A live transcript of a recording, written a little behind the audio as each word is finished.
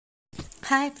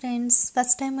Hi friends,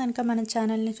 first time కనుక మన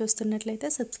ఛానల్ని చూస్తున్నట్లయితే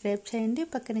సబ్స్క్రైబ్ చేయండి.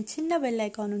 పక్కనే చిన్న బెల్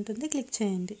ఐకాన్ ఉంటుంది, క్లిక్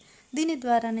చేయండి. దీని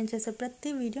ద్వారా నేను చేసే ప్రతి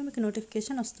వీడియో మీకు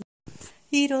నోటిఫికేషన్ వస్తుంది.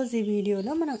 ఈరోజు ఈ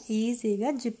వీడియోలో మనం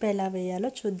ఈజీగా జిప్ ఎలా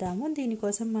వేయాలో చూద్దాము.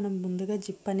 దీనికోసం మనం ముందుగా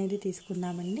జిప్ అనేది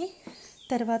తీసుకుందామండి.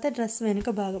 తర్వాత డ్రెస్ వెనుక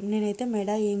భాగం, నేనైతే మెడ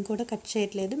ఏం కూడా కట్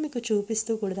చేయట్లేదు, మీకు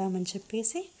చూపిస్తూ కుడదామని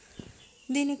చెప్పేసి.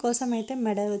 దీనికోసం అయితే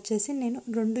మెడ వచ్చేసి నేను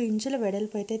 2 ఇంచుల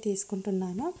వెడల్పు అయితే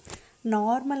తీసుకుంటున్నాను.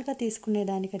 నార్మల్గా తీసుకునే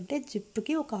దానికంటే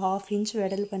జిప్కి ఒక 1/2 ఇంచ్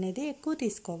వెడల్పు అనేది ఎక్కువ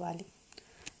తీసుకోవాలి.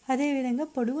 అదేవిధంగా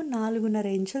పొడవు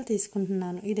 4.5 ఇంచులు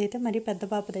తీసుకుంటున్నాను. ఇదైతే మరి పెద్ద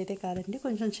పాపదైతే కాదండి,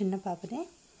 కొంచెం చిన్న పాపదే.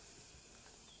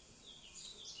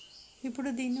 ఇప్పుడు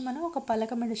దీన్ని మనం ఒక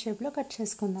పలక మెడ షేప్లో కట్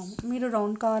చేసుకుందాము. మీరు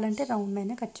రౌండ్ కావాలంటే రౌండ్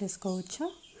అయినా కట్ చేసుకోవచ్చు.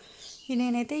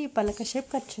 నేనైతే ఈ పలక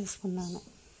షేప్ కట్ చేసుకున్నాను.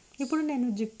 ఇప్పుడు నేను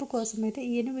జిప్పు కోసం అయితే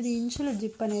 8 ఇంచుల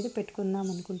జిప్ అనేది పెట్టుకుందాం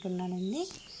అనుకుంటున్నానండి.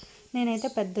 నేనైతే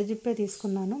పెద్ద జిప్పే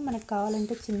తీసుకున్నాను. మనకు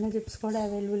కావాలంటే చిన్న జిప్స్ కూడా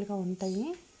అవైలబుల్గా ఉంటాయి.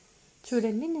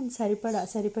 చూడండి, నేను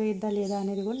సరిపోయిద్దా లేదా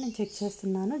అనేది కూడా నేను చెక్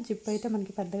చేస్తున్నాను. జిప్ అయితే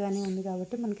మనకి పెద్దగానే ఉంది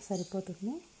కాబట్టి మనకి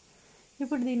సరిపోతుంది.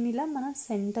 ఇప్పుడు దీన్ని ఇలా మనం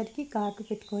సెంటర్కి ఘాటు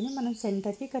పెట్టుకొని మనం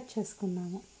సెంటర్కి కట్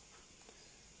చేసుకున్నాము.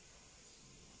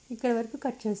 ఇక్కడ వరకు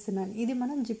కట్ చేస్తున్నాను. ఇది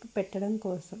మనం జిప్ పెట్టడం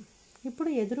కోసం.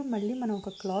 ఇప్పుడు ఎదురు మళ్ళీ మనం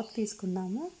ఒక క్లాత్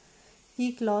తీసుకుందాము. ఈ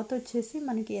క్లాత్ వచ్చేసి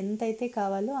మనకి ఎంతైతే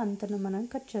కావాలో అంతను మనం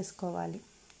కట్ చేసుకోవాలి.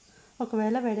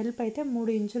 ఒకవేళ వెడల్పు అయితే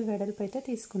 3 ఇంచుల వెడల్పు అయితే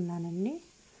తీసుకున్నానండి.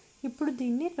 ఇప్పుడు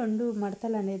దీన్ని 2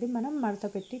 మడతలు అనేది మనం మడత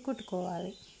పెట్టి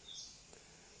కుట్టుకోవాలి.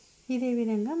 ఇదే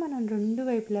విధంగా మనం 2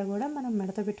 వైపులా కూడా మనం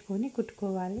మడత పెట్టుకొని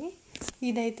కుట్టుకోవాలి.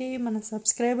 ఇదైతే మన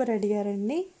సబ్స్క్రైబర్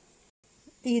అడిగారండి,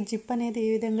 ఈ జిప్ అనేది ఏ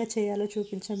విధంగా చేయాలో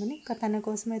చూపించమని. తన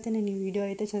కోసం అయితే నేను ఈ వీడియో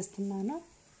అయితే చేస్తున్నాను.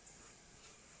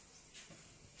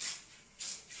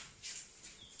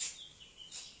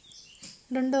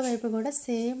 రెండో వైపు కూడా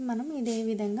సేమ్ మనం ఇదే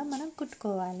విధంగా మనం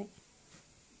కుట్టుకోవాలి.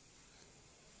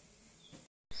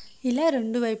 ఇలా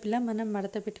 2 వైపులా మనం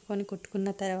మడత పెట్టుకొని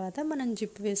కుట్టుకున్న తర్వాత మనం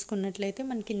జిప్ వేసుకున్నట్లయితే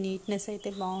మనకి నీట్నెస్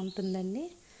అయితే బాగుంటుందండి.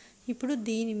 ఇప్పుడు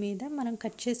దీని మీద మనం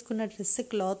కట్ చేసుకున్న డ్రెస్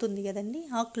క్లాత్ ఉంది కదండి,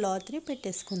 ఆ క్లాత్ని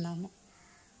పెట్టేసుకున్నాము.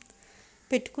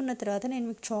 పెట్టుకున్న తర్వాత నేను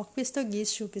మీకు చాక్ పీస్తో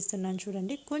గీసి చూపిస్తున్నాను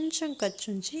చూడండి. కొంచెం ఖర్చు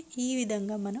ఉంచి ఈ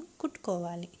విధంగా మనం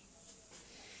కుట్టుకోవాలి.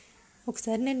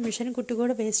 ఒకసారి నేను మిషన్ కుట్టు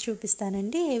కూడా వేసి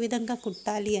చూపిస్తానండి ఏ విధంగా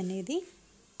కుట్టాలి అనేది.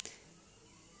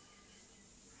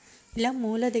 ఇలా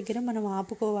మూల దగ్గర మనం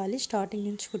ఆపుకోవాలి. స్టార్టింగ్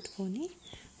నుంచి కుట్టుకొని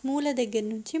మూల దగ్గర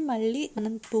నుంచి మళ్ళీ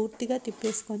మనం పూర్తిగా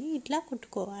తిప్పేసుకొని ఇట్లా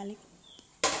కుట్టుకోవాలి.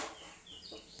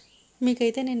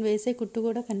 మీకైతే నేను వేసే కుట్టు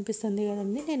కూడా కనిపిస్తుంది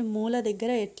కదండి. నేను మూల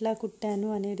దగ్గర ఎట్లా కుట్టాను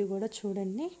అనేది కూడా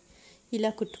చూడండి.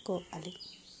 ఇలా కుట్టుకోవాలి.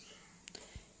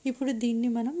 ఇప్పుడు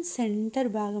దీన్ని మనం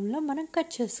సెంటర్ భాగంలో మనం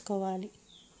కట్ చేసుకోవాలి.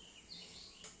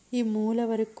 ఈ మూల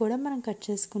వరకు కూడా మనం కట్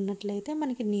చేసుకున్నట్లయితే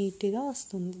మనకి నీట్గా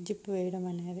వస్తుంది జిప్ వేయడం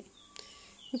అనేది.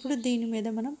 ఇప్పుడు దీని మీద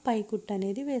మనం పై కుట్టు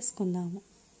అనేది వేసుకుందాము.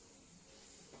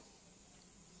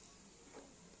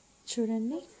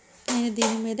 చూడండి, నేను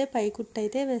దీని మీదే పై కుట్టు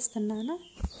అయితే వేస్తున్నాను.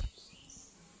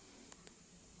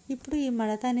 ఇప్పుడు ఈ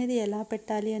మడత అనేది ఎలా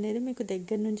పెట్టాలి అనేది మీకు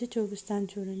దగ్గర నుంచి చూపిస్తాను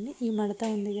చూడండి. ఈ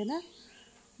మడత ఉంది కదా,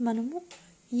 మనము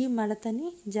ఈ మడతని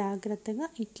జాగ్రత్తగా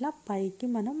ఇట్లా పైకి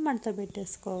మనం మడత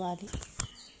పెట్టేసుకోవాలి.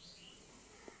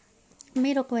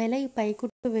 మీరు ఒకవేళ ఈ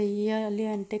పైకుట్టు వేయాలి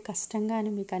అంటే కష్టంగా అని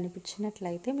మీకు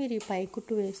అనిపించినట్లయితే మీరు ఈ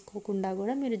పైకుట్టు వేసుకోకుండా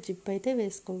కూడా మీరు జిప్ అయితే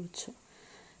వేసుకోవచ్చు.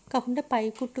 కాకుంటే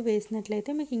పైకుట్టు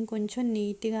వేసినట్లయితే మీకు ఇంకొంచెం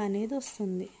నీట్గా అనేది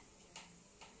వస్తుంది.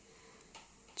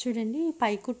 చూడండి, ఈ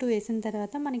పైకుట్టు వేసిన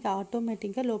తర్వాత మనకి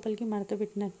ఆటోమేటిక్గా లోపలికి మడత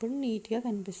పెట్టినప్పుడు నీట్గా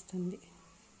కనిపిస్తుంది.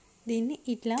 దీన్ని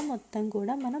ఇట్లా మొత్తం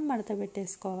కూడా మనం మడత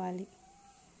పెట్టేసుకోవాలి.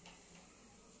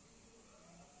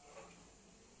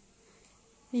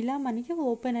 ఇలా మనకి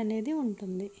ఓపెన్ అనేది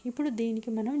ఉంటుంది. ఇప్పుడు దీనికి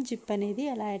మనం జిప్ అనేది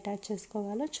ఎలా అటాచ్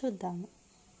చేసుకోవాలో చూద్దాము.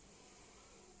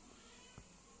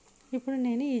 ఇప్పుడు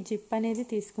నేను ఈ జిప్ అనేది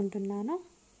తీసుకుంటున్నాను.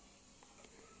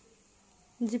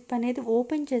 జిప్ అనేది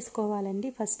ఓపెన్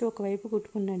చేసుకోవాలండి ఫస్ట్ ఒకవైపు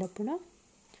కుట్టుకునేటప్పుడు.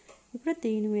 ఇప్పుడు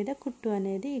దీని మీద కుట్టు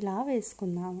అనేది ఇలా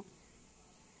వేసుకుందాము.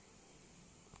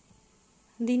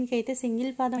 దీనికైతే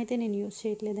సింగిల్ పాదం అయితే నేను యూజ్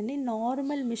చేయట్లేదండి,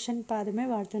 నార్మల్ మిషన్ పాదమే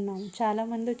వాడుతున్నాము.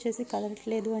 చాలామంది వచ్చేసి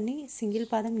కదలట్లేదు అని సింగిల్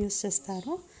పాదం యూజ్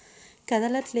చేస్తారు.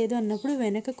 కదలట్లేదు అన్నప్పుడు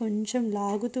వెనక కొంచెం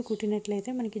లాగుతూ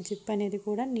కుట్టినట్లయితే మనకి జిప్ అనేది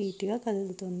కూడా నీట్గా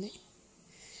కదులుతుంది.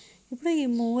 ఇప్పుడు ఈ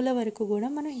మూల వరకు కూడా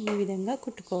మనం ఈ విధంగా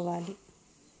కుట్టుకోవాలి.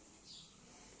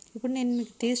 ఇప్పుడు నేను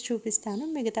మీకు తీసి చూపిస్తాను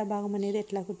మిగతా భాగం అనేది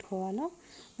ఎట్లా కుట్టుకోవాలో.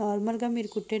 నార్మల్గా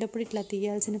మీరు కుట్టేటప్పుడు ఇట్లా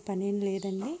తీయాల్సిన పని ఏం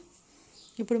లేదండి.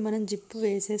 ఇప్పుడు మనం జిప్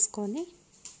వేసేసుకొని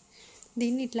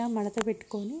దీన్ని ఇట్లా మడత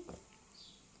పెట్టుకొని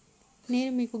నేను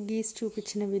మీకు గీసి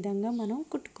చూపించిన విధంగా మనం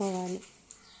కుట్టుకోవాలి.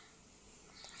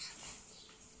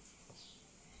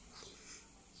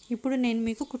 ఇప్పుడు నేను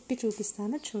మీకు కుట్టి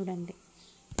చూపిస్తాను చూడండి.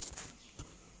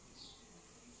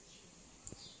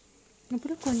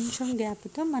 ఇప్పుడు కొంచెం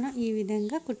గ్యాప్తో మనం ఈ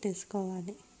విధంగా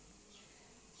కుట్టేసుకోవాలి.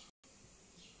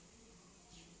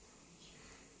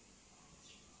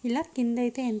 ఇలా కింద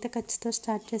అయితే ఎంత ఖర్చుతో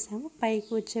స్టార్ట్ చేసామో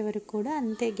పైకి వచ్చే వరకు కూడా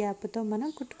అంతే గ్యాప్తో మనం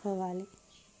కుట్టుకోవాలి.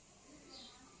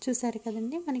 చూసారు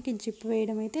కదండి, మనకి జిప్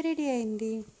వేయడం అయితే రెడీ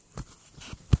అయింది.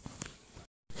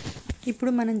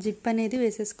 ఇప్పుడు మనం జిప్ అనేది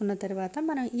వేసేసుకున్న తర్వాత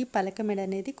మనం ఈ పలక మెడ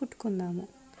అనేది కుట్టుకుందాము.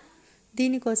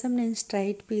 దీనికోసం నేను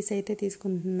స్ట్రైట్ పీస్ అయితే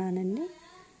తీసుకుంటున్నానండి.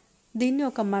 దీన్ని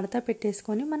ఒక మడత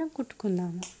పెట్టేసుకొని మనం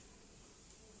కుట్టుకుందాము.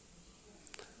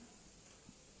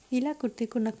 ఇలా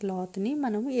కుట్టుకున్న క్లాత్ని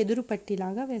మనం ఎదురు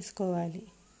పట్టీలాగా వేసుకోవాలి.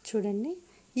 చూడండి,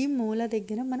 ఈ మూల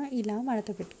దగ్గర మనం ఇలా మడత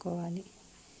పెట్టుకోవాలి.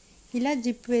 ఇలా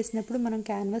జిప్ వేసినప్పుడు మనం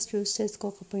క్యాన్వాస్ యూస్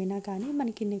చేసుకోకపోయినా కానీ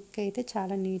మనకి నెక్ అయితే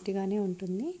చాలా నీట్గానే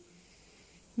ఉంటుంది.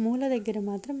 మూల దగ్గర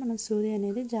మాత్రం మనం సూది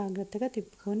అనేది జాగ్రత్తగా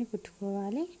తిప్పుకొని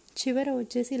కుట్టుకోవాలి. చివర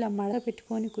వచ్చేసి ఇలా మడత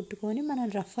పెట్టుకొని కుట్టుకొని మనం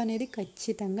రఫ్ అనేది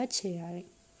ఖచ్చితంగా చేయాలి.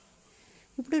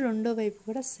 ఇప్పుడు రెండో వైపు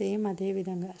కూడా సేమ్ అదే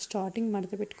విధంగా స్టార్టింగ్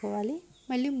మడత పెట్టుకోవాలి,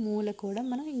 మళ్ళీ మూల కూడా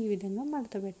మనం ఈ విధంగా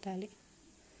మడత పెట్టాలి.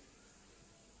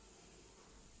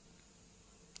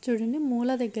 చూడండి, మూల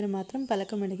దగ్గర మాత్రం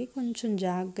పలక మెడకి కొంచెం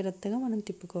జాగ్రత్తగా మనం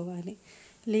తిప్పుకోవాలి.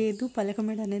 లేదు పలక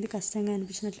మెడ అనేది కష్టంగా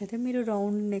అనిపించినట్లయితే మీరు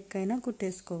రౌండ్ నెక్ అయినా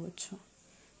కుట్టేసుకోవచ్చు.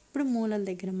 ఇప్పుడు మూలల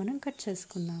దగ్గర మనం కట్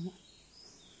చేసుకుందాము.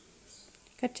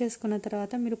 కట్ చేసుకున్న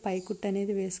తర్వాత మీరు పై కుట్టు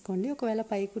అనేది వేసుకోండి. ఒకవేళ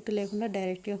పై కుట్టు లేకుండా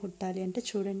డైరెక్ట్గా కుట్టాలి అంటే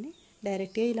చూడండి,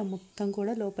 డైరెక్ట్గా ఇలా మొత్తం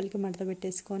కూడా లోపలికి మడత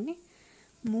పెట్టేసుకొని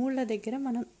మూల దగ్గర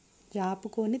మనం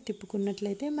జాపుకొని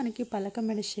తిప్పుకున్నట్లయితే మనకి పలక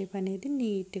మెడ షేప్ అనేది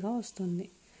నీట్గా వస్తుంది.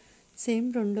 సేమ్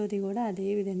రెండోది కూడా అదే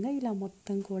విధంగా ఇలా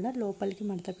మొత్తం కూడా లోపలికి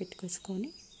మడత పెట్టుకొని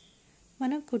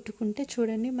మనం కుట్టుకుంటే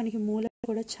చూడండి, మనకి మూల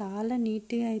కూడా చాలా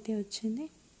నీట్గా అయితే వచ్చింది.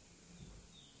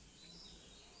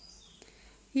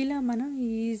 ఇలా మనం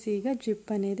ఈజీగా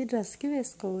జిప్ అనేది డ్రెస్కి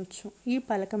వేసుకోవచ్చు. ఈ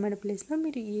పలక మెడ ప్లేస్లో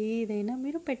మీరు ఏదైనా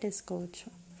మీరు పెట్టేసుకోవచ్చు.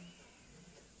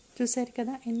 చూసారు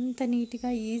కదా ఎంత నీట్గా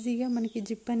ఈజీగా మనకి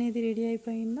జిప్ అనేది రెడీ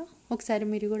అయిపోయిందో. ఒకసారి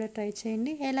మీరు కూడా ట్రై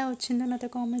చేయండి. ఎలా వచ్చిందో నాతో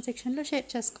కామెంట్ సెక్షన్లో షేర్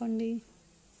చేసుకోండి.